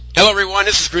Hello, everyone.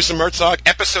 This is Gruesome Herzog,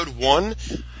 episode 1,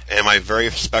 and my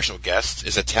very special guest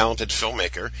is a talented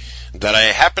filmmaker that I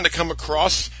happened to come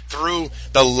across through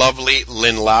the lovely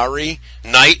Lynn Lowry,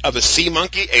 Night of the Sea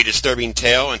Monkey, A Disturbing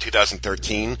Tale in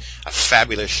 2013, a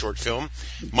fabulous short film.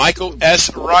 Michael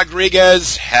S.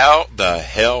 Rodriguez, how the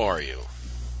hell are you?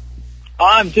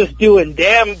 I'm just doing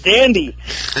damn dandy.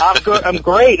 I'm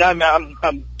great.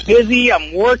 I'm busy.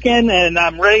 I'm working, and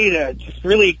I'm ready to just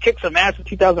really kick some ass in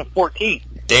 2014.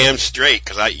 Damn straight,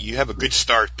 because you have a good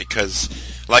start. Because,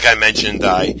 like I mentioned,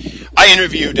 I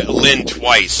interviewed Lynn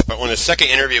twice, but on the second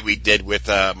interview we did with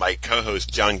my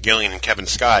co-host John Gillian and Kevin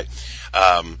Scott,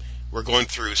 we're going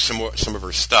through some of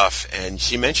her stuff, and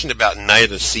she mentioned about Night of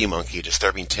the Sea Monkey, A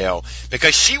Disturbing Tale,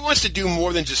 because she wants to do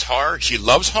more than just horror. She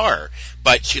loves horror,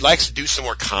 but she likes to do some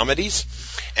more comedies.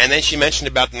 And then she mentioned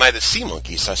about Night of the Sea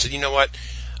Monkey, so I said, you know what?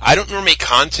 I don't normally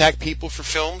contact people for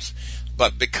films,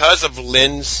 but because of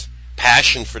Lynn's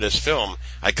passion for this film,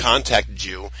 I contacted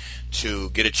you to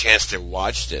get a chance to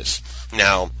watch this.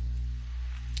 Now,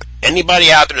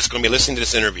 anybody out there that's going to be listening to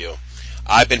this interview,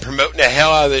 I've been promoting the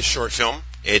hell out of this short film.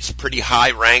 It's pretty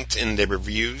high ranked in the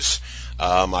reviews.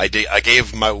 I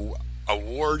gave my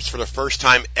awards for the first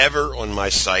time ever on my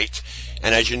site,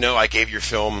 and as you know, I gave your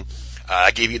film, I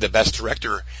gave you the Best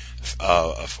Director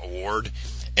award,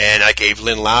 and I gave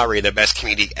Lynn Lowry the Best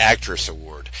Comedic Actress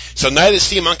award. So Night of the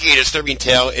Sea Monkey, A Disturbing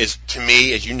Tale is, to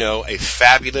me, as you know, a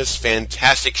fabulous,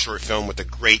 fantastic short film with a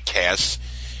great cast.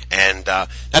 And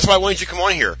that's why I wanted you to come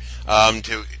on here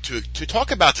to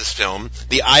talk about this film,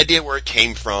 the idea where it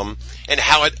came from, and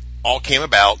how it all came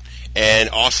about, and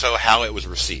also how it was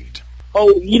received.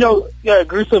 Oh,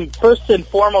 Gruesome, first and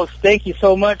foremost, thank you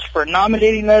so much for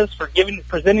nominating us, for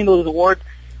presenting those awards.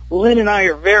 Lynn and I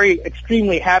are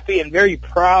extremely happy and very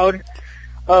proud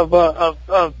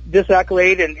of this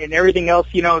accolade and everything else,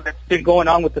 that's been going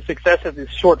on with the success of this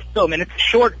short film. And it's a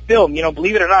short film,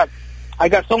 believe it or not. I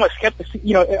got so much skepticism,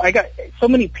 I got so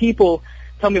many people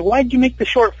tell me, why did you make the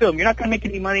short film? You're not going to make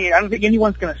any money. I don't think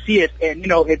anyone's going to see it. And,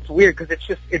 it's weird because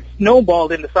it's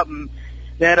snowballed into something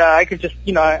that I could just,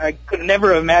 I could have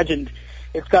never imagined.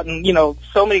 It's gotten,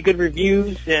 so many good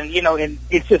reviews and, and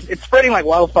it's spreading like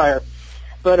wildfire.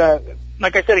 But,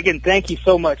 like I said, again, thank you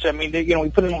so much. I mean, we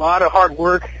put in a lot of hard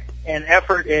work and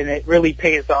effort, and it really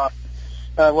pays off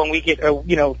when we get,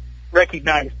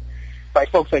 recognized by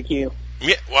folks like you.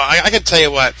 Yeah, well, I can tell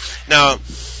you what. Now,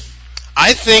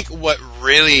 I think what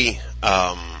really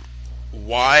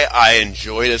why I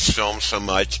enjoy this film so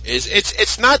much is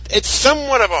it's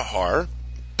somewhat of a horror,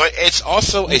 but it's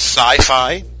also a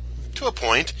sci-fi to a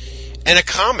point and a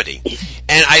comedy.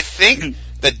 And I think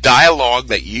the dialogue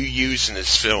that you use in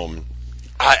this film,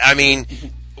 I mean,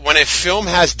 when a film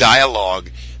has dialogue,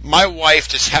 my wife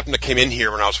just happened to come in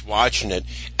here when I was watching it,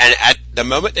 and at the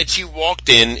moment that you walked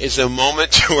in is a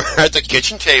moment where at the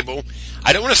kitchen table,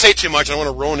 I don't want to say too much, I don't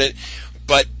want to ruin it,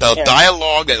 but the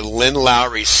dialogue that Lynn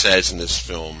Lowry says in this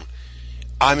film,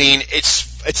 I mean,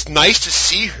 it's nice to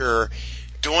see her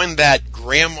doing that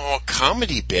grandma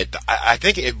comedy bit. I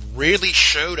think it really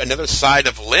showed another side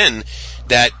of Lynn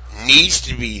that needs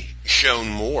to be shown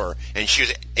more, and she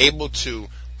was able to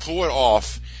pull it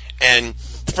off. And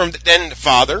from then, the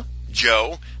father,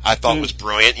 Joe, I thought was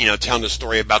brilliant, telling the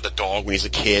story about the dog when he's a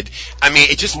kid. I mean,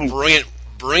 it's just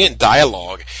brilliant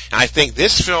dialogue. And I think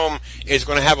this film is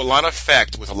going to have a lot of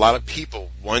effect with a lot of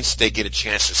people once they get a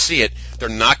chance to see it. They're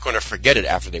not going to forget it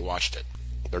after they watched it.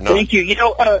 They're not. Thank you.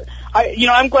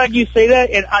 I'm glad you say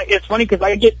that, and it's funny because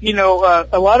I get,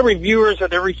 a lot of reviewers or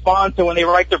their response, and when they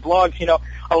write their blogs,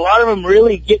 a lot of them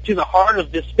really get to the heart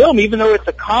of this film, even though it's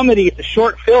a comedy, it's a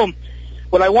short film.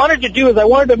 What I wanted to do is I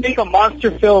wanted to make a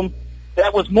monster film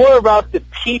that was more about the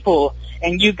people,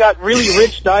 and you got really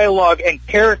rich dialogue and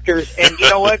characters, and you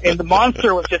know what? And the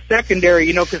monster was just secondary,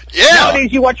 because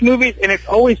nowadays you watch movies and it's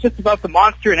always just about the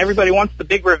monster and everybody wants the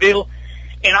big reveal.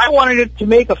 And I wanted it to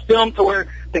make a film to where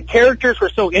the characters were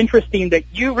so interesting that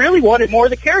you really wanted more of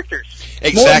the characters.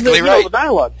 Exactly more of the, the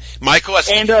dialogue. Michael,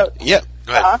 and, go ahead.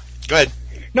 Go ahead.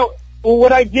 No, well,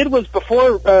 what I did was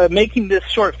before making this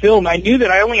short film, I knew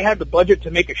that I only had the budget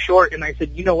to make a short, and I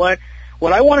said, you know what?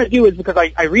 What I want to do is, because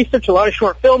I research a lot of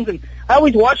short films, and I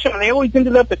always watch them, and they always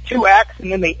ended up at 2 acts,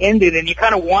 and then they ended, and you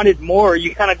kind of wanted more.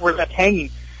 You kind of were left hanging.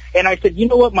 And I said, you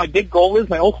know what my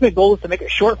ultimate goal is to make a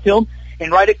short film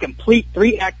and write a complete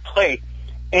 3-act play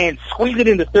and squeeze it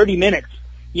into 30 minutes,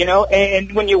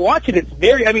 And when you watch it,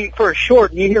 it's for a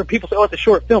short, you hear people say, oh, it's a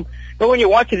short film. But when you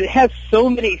watch it, it has so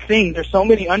many things. There's so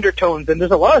many undertones, and there's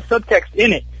a lot of subtext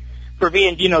in it for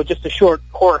being, just a short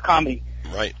horror comedy.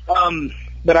 Right.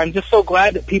 But I'm just so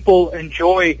glad that people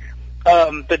enjoy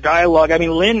the dialogue. I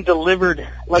mean, Lynn delivered,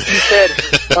 like you said,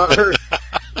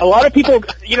 a lot of people,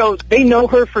 they know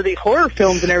her for these horror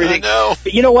films and everything. I know.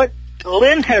 But you know what?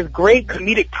 Lynn has great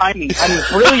comedic timing. I mean,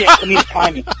 brilliant comedic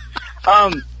timing.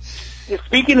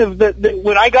 Speaking of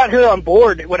when I got her on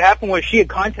board, what happened was she had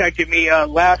contacted me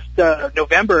last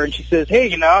November, and she says, "Hey,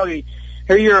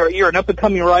 here you're an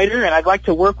up-and-coming writer, and I'd like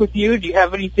to work with you. Do you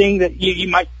have anything that you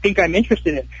might think I'm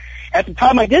interested in?" At the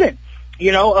time, I didn't.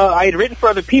 I had written for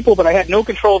other people, but I had no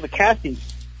control of the casting.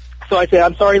 So I said,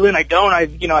 "I'm sorry, Lynn, I don't.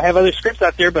 I have other scripts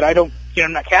out there, but I don't.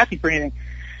 I'm not casting for anything."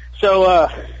 So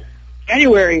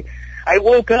anyway, I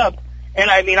woke up, and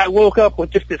I woke up with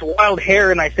just this wild hair,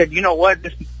 and I said, "You know what?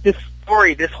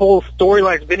 This whole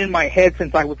storyline's been in my head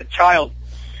since I was a child."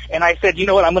 And I said, "You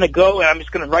know what? I'm going to go and I'm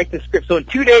just going to write this script." So in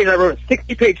 2 days, I wrote a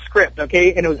 60-page script,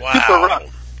 okay? And it was super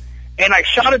rough. And I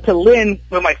shot it to Lynn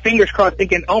with my fingers crossed,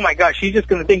 thinking, "Oh my gosh, she's just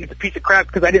going to think it's a piece of crap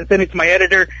because I didn't send it to my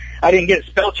editor. I didn't get it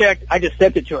spell checked. I just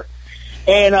sent it to her."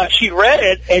 And she read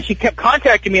it, and she kept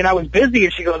contacting me, and I was busy.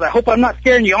 And she goes, "I hope I'm not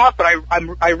scaring you off, but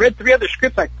I read 3 other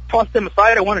scripts. I tossed them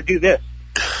aside. I want to do this."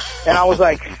 And I was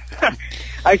like,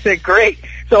 I said, "Great."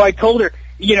 So I told her,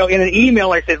 in an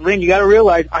email, I said, "Lynn, you got to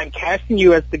realize I'm casting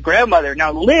you as the grandmother."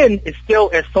 Now, Lynn is still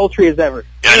as sultry as ever.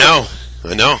 I know.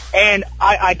 And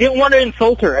I didn't want to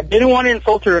insult her.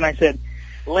 And I said,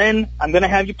 "Lynn, I'm going to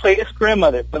have you play this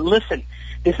grandmother. But listen,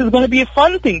 this is going to be a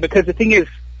fun thing because the thing is,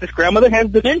 this grandmother has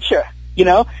dementia,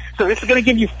 So this is going to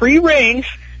give you free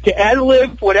range to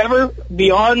ad-lib whatever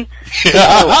beyond,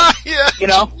 yeah.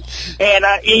 And,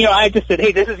 I just said,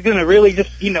 hey, this is going to really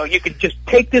just, you can just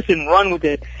take this and run with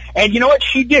it. And you know what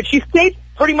she did? She stayed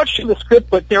pretty much to the script,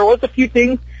 but there was a few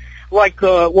things like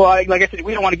I said,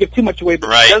 we don't want to give too much away, but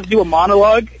right. She does do a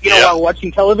monologue, while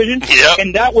watching television. Yep.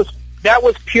 And that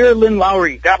was pure Lynn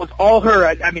Lowry. That was all her.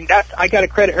 I got to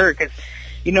credit her because,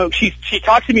 she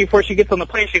talks to me before she gets on the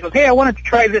plane. She goes, "Hey, I wanted to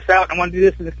try this out. I want to do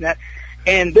this and this and that."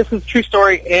 And this is a true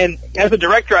story. And as a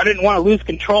director, I didn't want to lose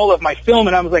control of my film.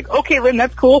 And I was like, "Okay, Lynn,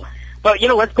 that's cool. But,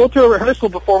 let's go through a rehearsal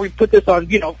before we put this on,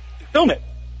 film it."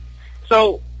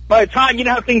 So by the time,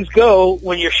 how things go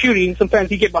when you're shooting,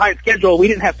 sometimes you get behind schedule. We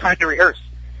didn't have time to rehearse.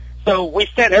 So we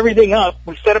set everything up.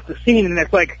 We set up the scene. And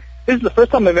it's like, this is the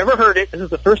first time I've ever heard it. This is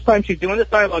the first time she's doing this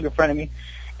dialogue in front of me.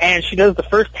 And she does the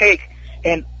first take.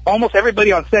 And almost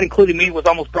everybody on set, including me, was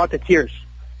almost brought to tears.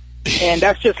 And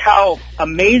that's just how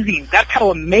amazing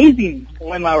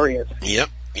Lynn Lowry is. Yep.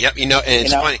 And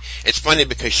it's funny. It's funny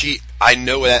because I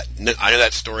know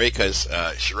that story because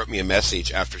she wrote me a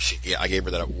message after I gave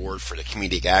her that award for the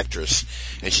comedic actress,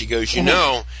 and she goes, you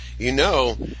know,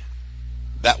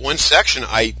 that one section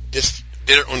I just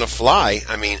did it on the fly.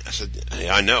 I said,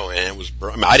 yeah, I know, and it was.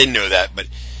 I didn't know that, but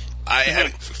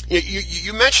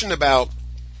you mentioned about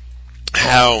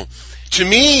how, to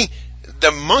me,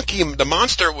 the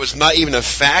monster was not even a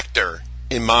factor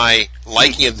in my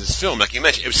liking of this film. Like you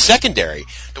mentioned, it was secondary.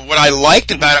 But what I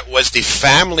liked about it was the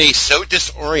family so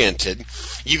disoriented.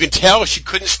 You can tell she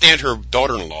couldn't stand her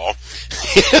daughter-in-law.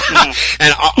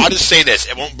 And I'll just say this: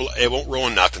 it won't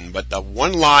ruin nothing. But the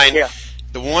one line,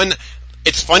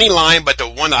 it's a funny line, but the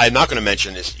one I'm not going to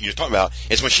mention is you're talking about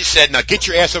is when she said, "Now get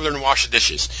your ass over there and wash the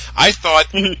dishes." I thought,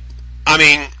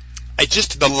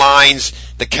 just the lines,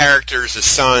 the characters, the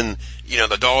son,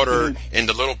 the daughter and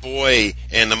the little boy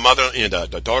and the mother,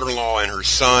 the daughter-in-law and her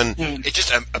son. It's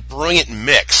just a brilliant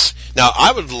mix. Now,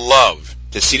 I would love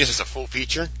to see this as a full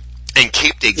feature and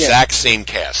keep the exact same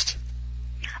cast.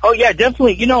 Oh yeah,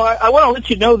 definitely. I want to let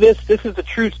you know this is a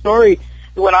true story.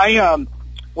 When I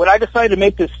decided to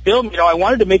make this film, I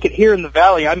wanted to make it here in the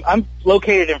Valley. I'm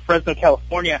located in Fresno,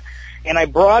 California, and I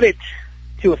brought it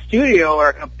to a studio or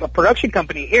a production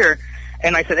company here.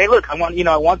 And I said, "Hey, look,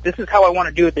 this is how I want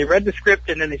to do it." They read the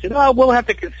script, and then they said, "Oh, we'll have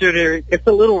to consider it. It's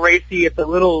a little racy. It's a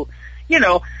little,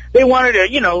 they wanted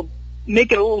to,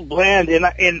 make it a little bland."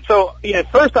 And so,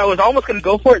 at first I was almost going to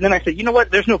go for it, and then I said, "You know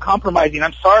what? There's no compromising.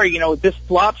 I'm sorry, this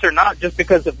flops or not just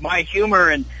because of my humor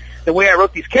and the way I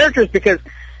wrote these characters, because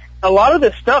a lot of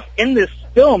the stuff in this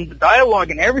film, the dialogue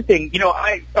and everything,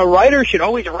 a writer should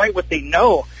always write what they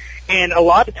know. And a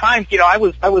lot of times, I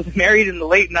was married in the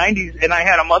late 90s, and I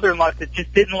had a mother-in-law that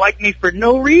just didn't like me for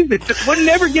no reason, just would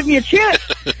never give me a chance.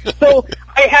 So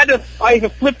I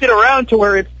flipped it around to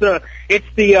where it's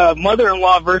the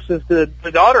mother-in-law versus the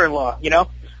daughter-in-law,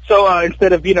 So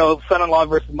instead of son-in-law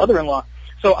versus mother-in-law,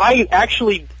 so I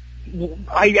actually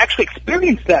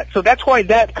experienced that. So that's why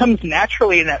that comes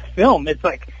naturally in that film. It's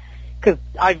like because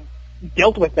I've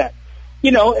dealt with that.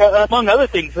 Among other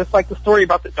things, it's like the story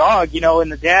about the dog,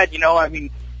 and the dad,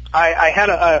 I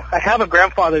have a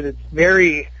grandfather that's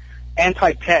very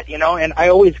anti-pet, and I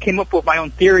always came up with my own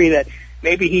theory that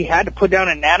maybe he had to put down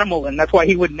an animal, and that's why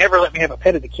he would never let me have a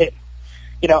pet as a kid.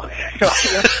 You know, so,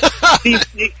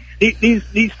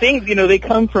 these things, you know, they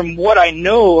come from what I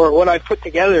know or what I put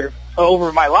together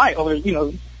over my life, over, you know,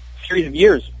 a series of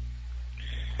years.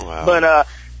 Wow. But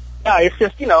yeah, it's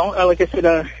just, you know, like I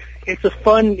said, it's a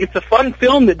fun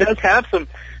film that does have some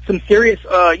serious,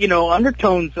 you know,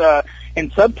 undertones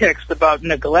and subtext about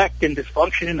neglect and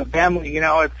dysfunction in a family. You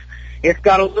know, it's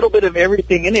got a little bit of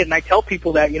everything in it, and I tell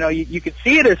people that, you know, you could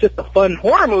see it as just a fun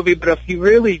horror movie, but if you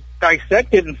really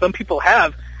dissect it, and some people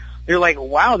have, they're like,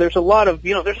 wow, there's a lot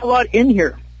in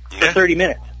here for 30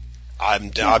 minutes. I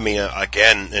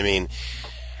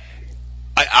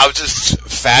was just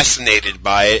fascinated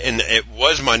by it, and it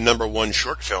was my number one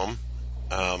short film.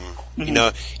 You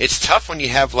know, it's tough when you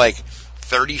have like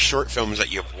 30 short films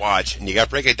that you've watched, and you got to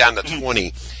break it down to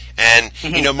 20. And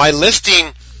you know, my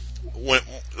listing went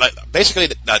basically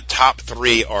the top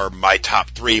 3 are my top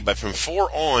 3, but from 4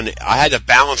 on, I had to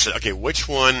balance it. Okay, which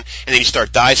one? And then you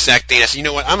start dissecting. I said, you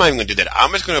know what? I'm not even going to do that.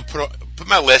 I'm just going to put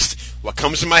my list, what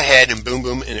comes in my head, and boom,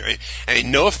 boom.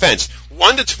 And no offense,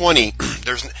 1 to 20.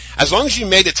 As long as you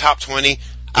made the top 20,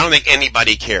 I don't think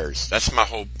anybody cares. That's my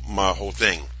whole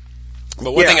thing.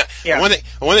 But one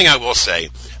thing I will say,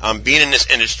 being in this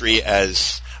industry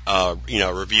as you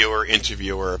know, reviewer,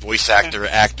 interviewer, voice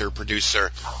actor,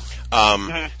 producer,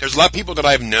 there's a lot of people that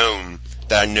I've known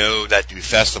that I know that do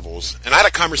festivals, and I had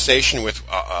a conversation with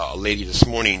a lady this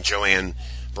morning, Joanne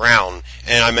Brown,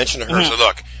 and I mentioned to her, so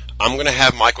look, I'm going to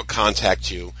have Michael contact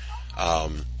you.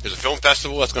 There's a film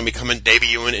festival that's going to be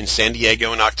debuting in San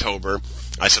Diego in October.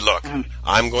 I said, look,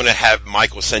 I'm going to have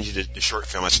Michael send you the short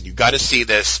film. I said, you got to see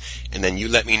this, and then you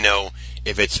let me know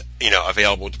if it's, you know,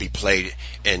 available to be played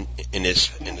in this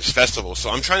festival. So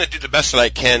I'm trying to do the best that I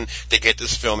can to get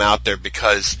this film out there,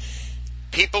 because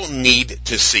people need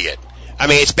to see it. I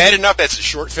mean, it's bad enough that it's a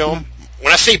short film.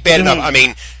 When I say bad enough, I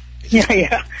mean,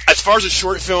 as far as a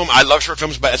short film, I love short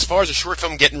films, but as far as a short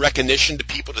film getting recognition to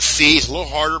people to see, it's a little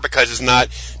harder, because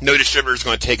no distributor is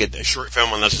going to take a short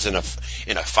film unless it's in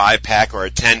a 5-pack or a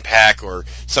 10-pack or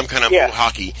some kind of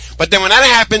hockey. But then when that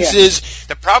happens, is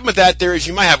the problem with that there is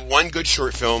you might have one good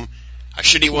short film, a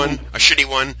shitty one, a shitty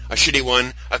one, a shitty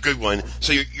one, a good one.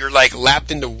 So you're like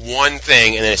lapped into one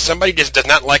thing, and then if somebody just does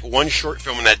not like one short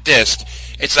film on that disc,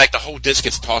 it's like the whole disc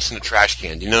gets tossed in the trash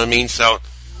can. You know what I mean? So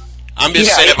I'm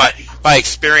just saying by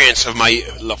experience of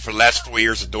for the last 4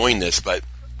 years of doing this, but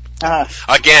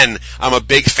again, I'm a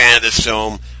big fan of this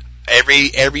film.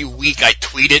 Every week I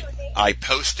tweet it, I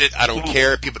post it. I don't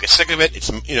care. People get sick of it. It's,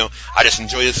 you know, I just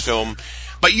enjoy this film.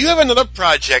 But you have another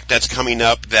project that's coming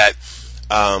up that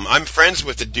I'm friends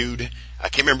with the dude. I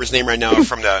can't remember his name right now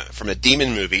from the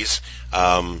Demon movies.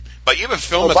 But you have a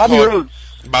film that's Bobby called Rhodes.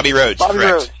 Bobby Rhodes, correct?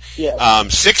 Rhodes, yeah.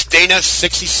 6 Dana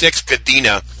 66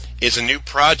 Cadena is a new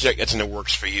project that's in the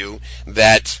works for you.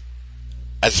 That,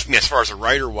 as far as a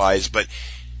writer wise, but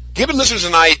give the listeners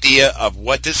an idea of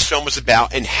what this film is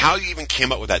about and how you even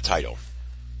came up with that title.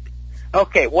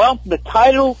 Okay, well, the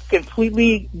title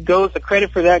completely the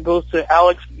credit for that goes to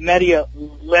Alex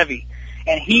Media-Levy.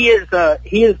 And he is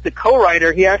the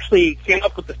co-writer. He actually came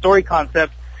up with the story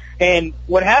concept. And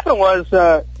what happened was,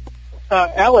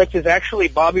 Alex is actually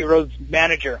Bobby Rhodes'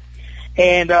 manager.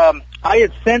 And, I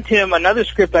had sent him another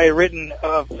script I had written,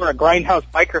 for a Grindhouse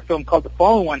biker film called The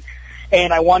Fallen One.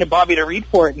 And I wanted Bobby to read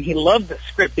for it, and he loved the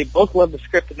script. They both loved the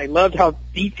script, and they loved how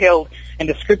detailed and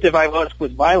descriptive I was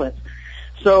with violence.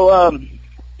 So,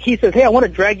 he says, hey, I want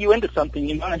to drag you into something,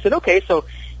 you know, and I said, okay. So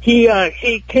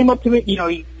he came up to me, you know,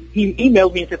 he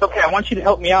emailed me and says, okay, I want you to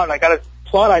help me out, and I got a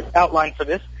plot outline for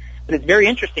this, but it's very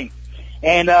interesting.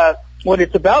 And, what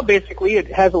it's about, basically,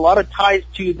 it has a lot of ties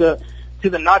to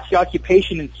the Nazi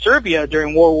occupation in Serbia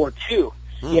during World War II.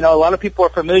 You know, a lot of people are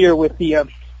familiar with the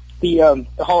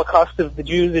Holocaust of the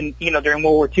Jews during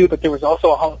World War II, but there was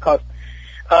also a Holocaust,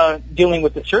 dealing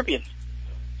with the Serbians.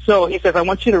 So he says, I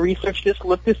want you to research this,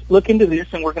 look into this,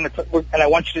 and and I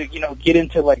want you to, get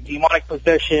into like demonic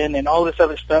possession and all this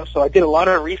other stuff. So I did a lot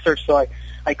of research. So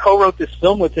I co-wrote this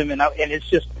film with him, and it's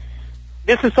just,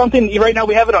 this is something, right now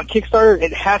we have it on Kickstarter.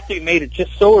 It has to be made. It's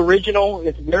just so original.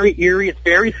 It's very eerie. It's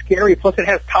very scary. Plus it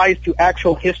has ties to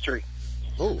actual history.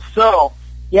 Ooh. So,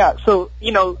 yeah,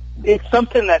 it's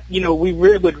something that, we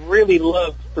would really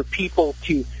love for people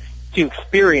to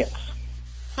experience.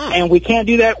 And we can't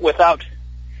do that without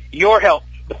your help,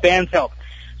 the fans' help.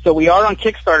 So we are on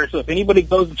Kickstarter, so if anybody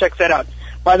goes and checks that out.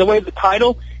 By the way, the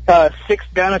title, 6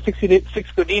 Dana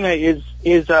 66 Godina,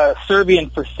 is Serbian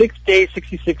for 6 days,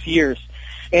 66 years.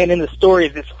 And in the story,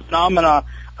 this phenomena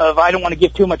of, I don't want to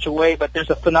give too much away, but there's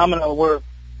a phenomena where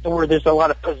where there's a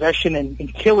lot of possession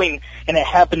and killing, and it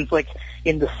happens like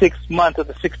in the 6th month of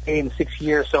the 6th day in the 6th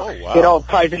year. So it all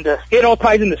ties into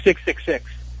 666.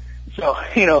 So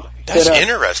that's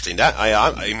interesting. That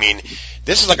I mean,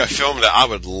 this is like a film that I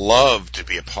would love to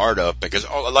be a part of because,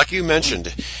 like you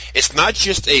mentioned, it's not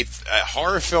just a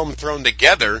horror film thrown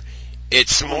together.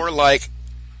 It's more like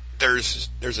there's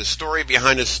a story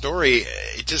behind a story.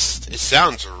 It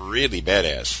sounds really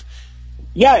badass.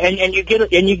 Yeah, and you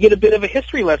get a bit of a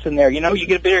history lesson there. You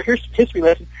get a bit of a history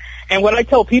lesson. And what I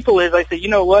tell people is, I say, you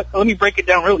know what? Let me break it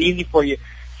down real easy for you.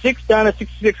 6 Donna,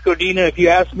 66 Godina. If you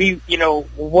ask me,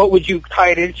 what would you tie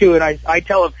it into? And I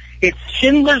tell them it's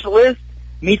Schindler's List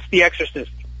meets The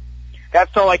Exorcist.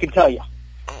 That's all I can tell you.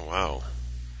 Oh wow.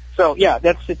 So yeah,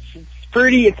 it's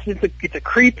pretty. It's a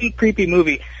creepy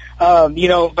movie.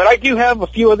 But I do have a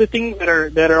few other things that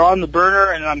are on the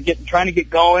burner, and I'm trying to get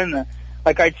going.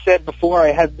 Like I said before,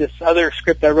 I had this other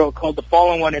script I wrote called The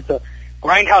Fallen One. It's a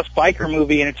grindhouse biker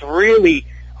movie, and it's really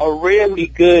a really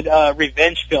good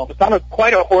revenge film. It's not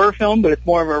quite a horror film, but it's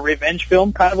more of a revenge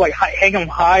film, kind of like Hang 'em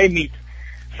High meets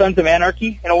Sons of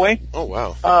Anarchy in a way. Oh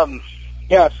wow.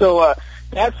 So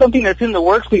that's something that's in the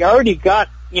works. We already got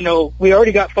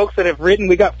folks that have written.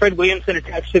 We got Fred Williamson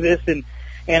attached to this, and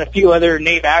a few other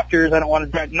named actors. I don't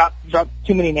want to not drop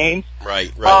too many names.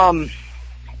 Right.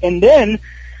 And then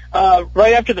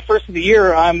right after the first of the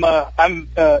year, I'm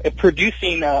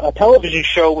producing a television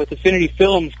show with Affinity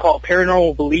Films called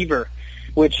Paranormal Believer,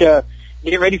 which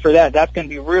get ready for that. That's going to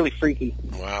be really freaky.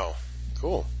 Wow,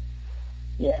 cool.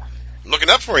 Yeah. Looking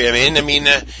up for you, man.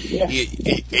 Yeah.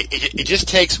 It just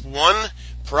takes one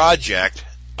project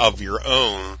of your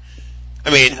own.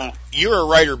 You were a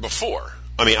writer before.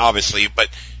 Obviously, but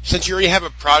since you already have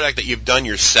a product that you've done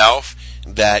yourself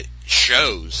that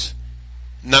shows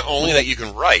not only that you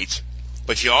can write,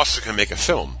 but you also can make a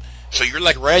film. So you're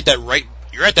like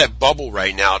you're at that bubble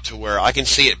right now to where I can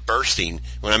see it bursting.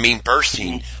 When I mean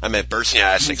bursting, I meant bursting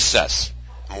out of success,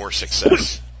 more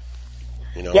success.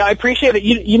 Yeah, I appreciate it.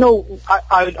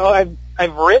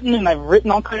 I've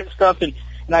written all kinds of stuff, and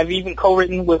I've even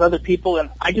co-written with other people, and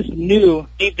I just knew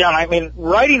deep down,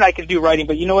 writing, I can do writing,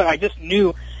 but you know what, I just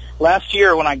knew last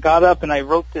year when I got up and I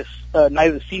wrote this Night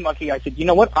of the Sea Monkey, I said, you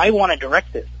know what, I want to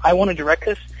direct this. I want to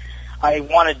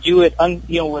do it,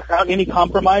 without any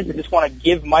compromise. I just want to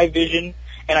give my vision,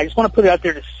 and I just want to put it out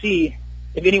there to see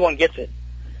if anyone gets it.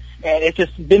 And it's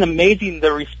just been amazing,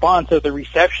 the response or the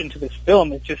reception to this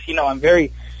film. It's just, I'm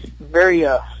very, very,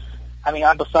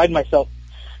 I'm beside myself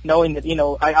knowing that,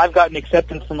 I've gotten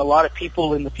acceptance from a lot of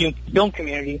people in the film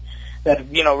community that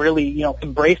have, really,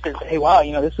 embraced it and said, hey, wow,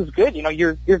 this is good.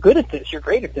 You're good at this. You're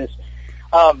great at this.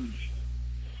 When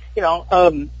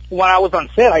I was on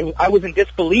set, I was in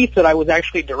disbelief that I was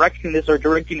actually directing this or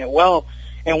directing it well.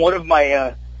 And one of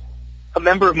my, a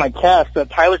member of my cast,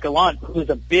 Tyler Gallant, who's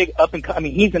a big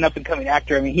he's an up-and-coming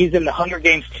actor. He's in The Hunger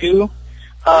Games 2.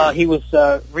 He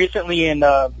was recently in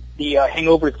the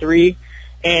Hangover 3,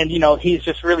 and he's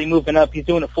just really moving up. He's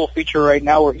doing a full feature right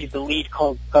now where he's the lead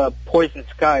called Poison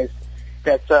Skies.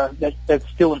 That's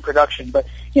still in production. But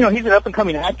he's an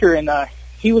up-and-coming actor, and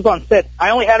he was on set. I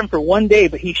only had him for one day,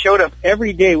 but he showed up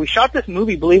every day. We shot this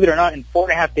movie, believe it or not, in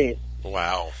 4.5 days.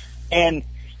 Wow. And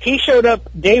he showed up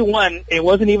day one. It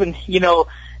wasn't even,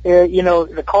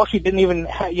 the call sheet didn't even,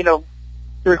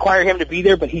 require him to be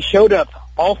there, but he showed up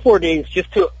all 4 days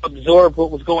just to absorb what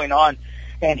was going on.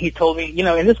 And he told me,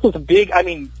 and this was a big,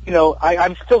 I'm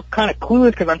still kind of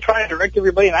clueless because I'm trying to direct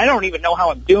everybody, and I don't even know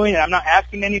how I'm doing, and I'm not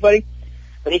asking anybody.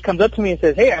 But he comes up to me and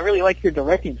says, hey, I really like your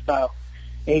directing style.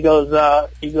 And he goes,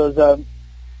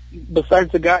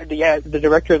 besides the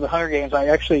director of The Hunger Games,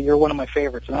 you're one of my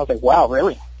favorites. And I was like, wow,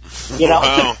 really?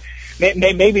 Wow.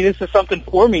 Maybe this is something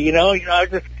for me,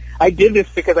 I did this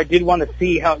because I did want to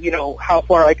see how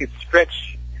far I could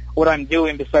stretch what I'm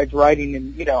doing besides writing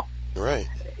and, right.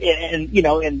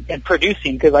 And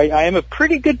producing, because I am a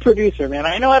pretty good producer, man.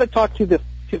 I know how to talk to the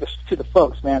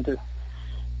folks, man,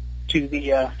 to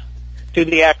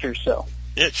the actors, so.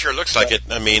 It sure looks like it.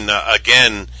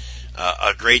 Again,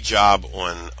 a great job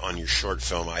on your short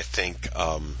film. I think,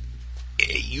 I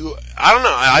don't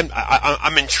know.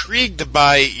 I'm intrigued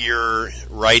by your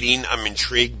writing. I'm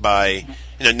intrigued by,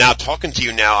 now talking to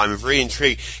you now, I'm very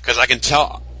intrigued because I can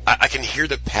tell, I can hear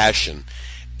the passion,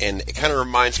 and it kind of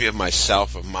reminds me of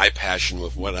myself, of my passion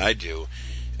with what I do,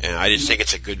 and I just think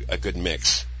it's a good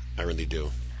mix. I really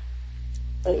do.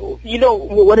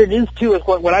 What it is too is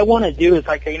what I want to do is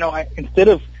instead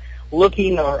of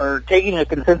looking or taking a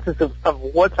consensus of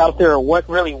what's out there or what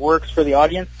really works for the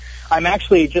audience, I'm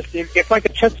actually it's like a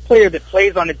chess player that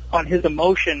plays on his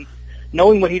emotion,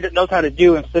 knowing what he knows how to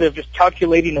do instead of just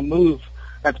calculating a move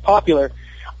that's popular,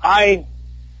 I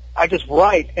just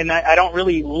write, and I don't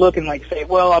really look and like say,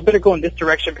 well, I better go in this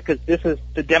direction because this is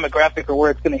the demographic or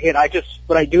where it's going to hit.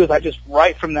 What I do is I just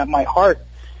write from my heart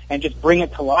and just bring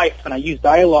it to life, and I use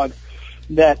dialogue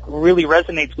that really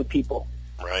resonates with people.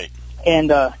 Right.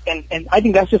 And I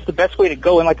think that's just the best way to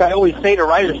go. And like I always say to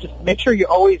writers, just make sure you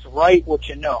always write what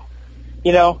you know.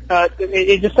 You know,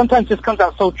 it just sometimes just comes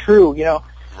out so true, you know.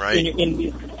 Right.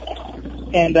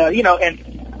 And you know,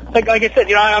 and like I said,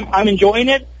 you know, I'm enjoying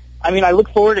it. I mean, I look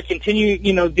forward to continue,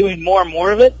 you know, doing more and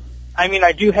more of it. I mean,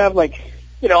 I do have like,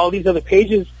 you know, all these other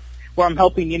pages where I'm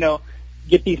helping, you know,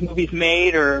 get these movies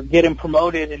made or get them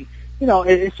promoted, and you know,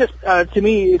 it's just to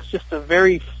me, it's just a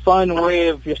very fun way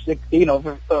of just, you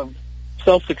know, of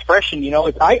self-expression. You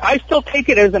know, I still take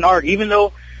it as an art, even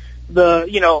though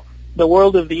the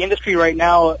world of the industry right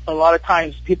now, a lot of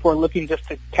times people are looking just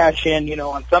to cash in, you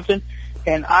know, on something,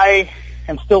 and I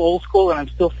am still old school and I'm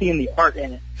still seeing the art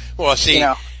in it. Well, see, you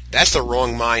know? That's the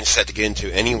wrong mindset to get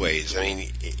into anyways. I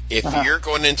mean, if you're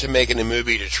going into making a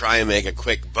movie to try and make a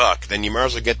quick buck, then you might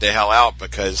as well get the hell out,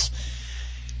 because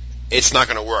it's not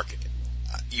going to work.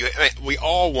 We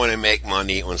all want to make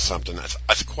money on something.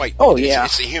 That's quite. Oh, yeah.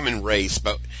 It's a human race,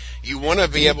 but you want to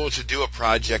be able to do a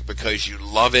project because you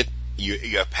love it,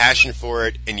 you have passion for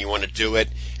it, and you want to do it.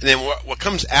 And then what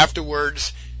comes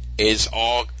afterwards is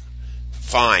all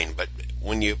fine. But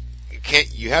when you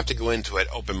have to go into it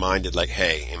open-minded, like,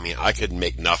 hey, I mean, I could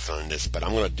make nothing on this, but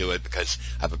I'm going to do it because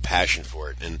I have a passion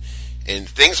for it, and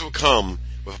things will come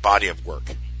with a body of work,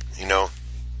 you know.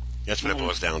 That's what it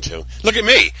boils down to. Look at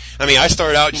me. I mean, I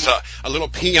started out just a little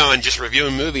peon just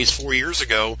reviewing movies 4 years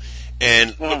ago,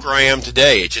 and look where I am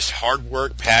today. It's just hard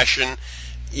work, passion,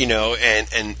 you know,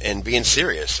 and being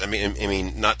serious. I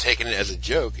mean, not taking it as a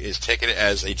joke, is taking it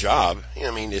as a job. You know,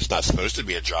 I mean, it's not supposed to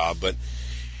be a job, but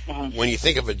when you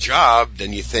think of a job,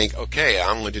 then you think, okay,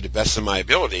 I'm going to do the best of my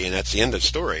ability, and that's the end of the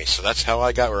story. So that's how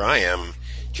I got where I am,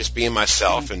 just being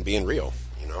myself and being real,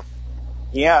 you know.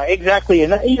 Yeah, exactly.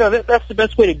 And, you know, that's the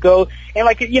best way to go. And,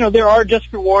 like, you know, there are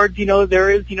just rewards, you know, there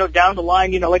is, you know, down the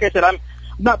line, you know, like I said, I'm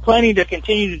not planning to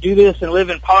continue to do this and live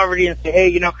in poverty and say, hey,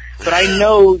 you know, but I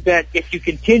know that if you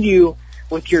continue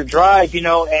with your drive, you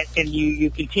know, and you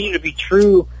continue to be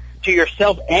true to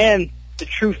yourself and the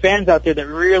true fans out there that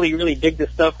really, really dig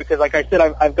this stuff, because like I said,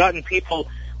 I've gotten people,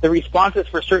 the responses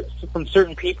from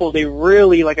certain people, they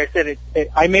really, like I said,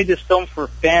 I made this film for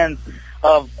fans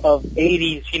of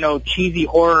 80s, you know, cheesy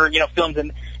horror, you know, films,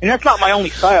 and that's not my only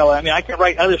style. I mean, I can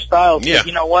write other styles, but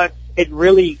you know what? It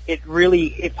really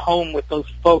hits home with those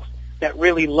folks that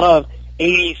really love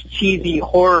 80s cheesy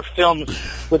horror films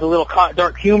with a little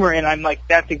dark humor, and I'm like,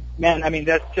 that's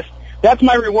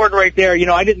my reward right there. You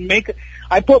know,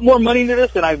 I put more money into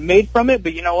this than I've made from it,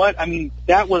 but you know what? I mean,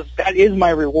 that is my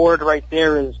reward right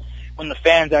there, is when the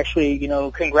fans actually, you know,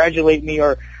 congratulate me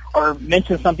or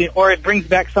mention something, or it brings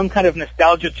back some kind of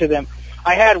nostalgia to them.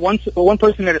 I had one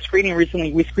person at a screening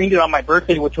recently. We screened it on my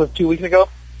birthday, which was 2 weeks ago,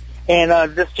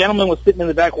 and this gentleman was sitting in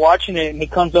the back watching it, and he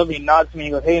comes up and he nods to me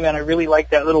and he goes, hey man, I really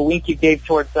like that little wink you gave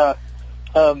towards the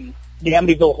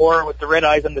Amityville Horror with the red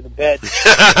eyes under the bed.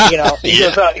 You know,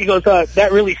 he goes, that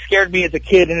really scared me as a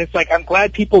kid, and it's like, I'm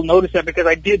glad people noticed that, because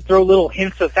I did throw little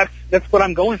hints of that's what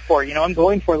I'm going for. You know, I'm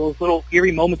going for those little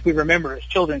eerie moments we remember as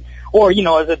children, or, you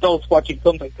know, as adults watching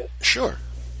films like this. Sure.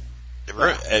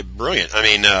 Brilliant. I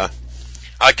mean,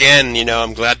 again, you know,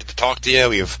 I'm glad to talk to you.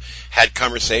 We've had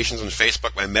conversations on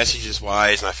Facebook, my messages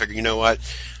wise, and I figured, you know what?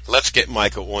 Let's get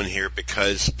Michael on here,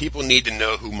 because people need to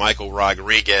know who Michael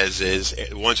Rodriguez is,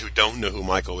 the ones who don't know who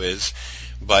Michael is.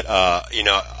 But, you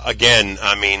know, again,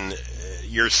 I mean,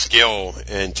 your skill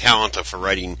and talent for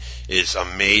writing is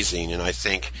amazing, and I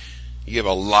think you have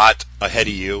a lot ahead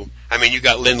of you. I mean, you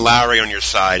got Lynn Lowry on your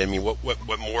side. I mean,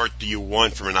 what more do you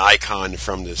want from an icon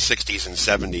from the 60s and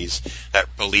 70s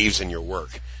that believes in your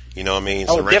work? You know what I mean?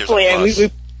 Oh, so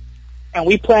definitely. And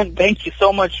we plan, thank you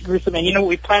so much, Gruesome, and, you know,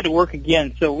 we plan to work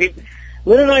again. So Lynn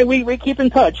and I, we keep in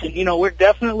touch, and, you know, we're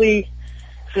definitely,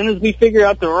 as soon as we figure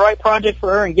out the right project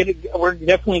for her and get it, we're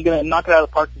definitely going to knock it out of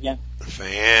the park again.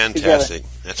 Fantastic.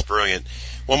 Together. That's brilliant.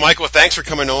 Well, Michael, thanks for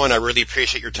coming on. I really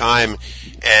appreciate your time,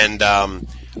 and I'm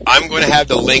going to have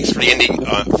the links for the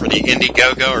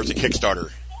Indiegogo, or the Kickstarter.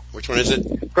 Which one is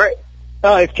it? Great.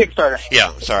 It's Kickstarter.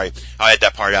 Yeah, sorry. I had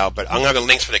that part out. But I'm going to have the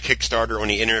links for the Kickstarter on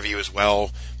the interview as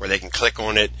well, where they can click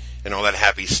on it and all that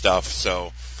happy stuff.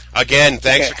 So, again,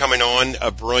 thanks for coming on. A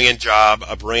brilliant job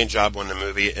on the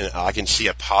movie, and I can see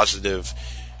a positive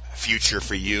future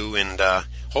for you. And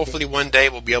hopefully one day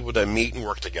we'll be able to meet and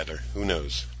work together. Who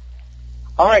knows?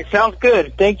 All right, sounds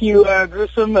good. Thank you,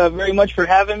 Gruesome, very much for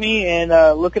having me, and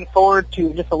looking forward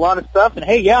to just a lot of stuff. And,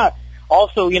 hey, yeah,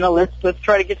 also, let's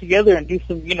try to get together and do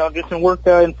some work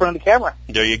in front of the camera.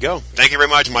 There you go. Thank you very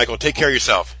much, Michael. Take care of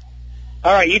yourself.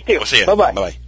 All right, you too. We'll see you. Bye-bye. Bye-bye.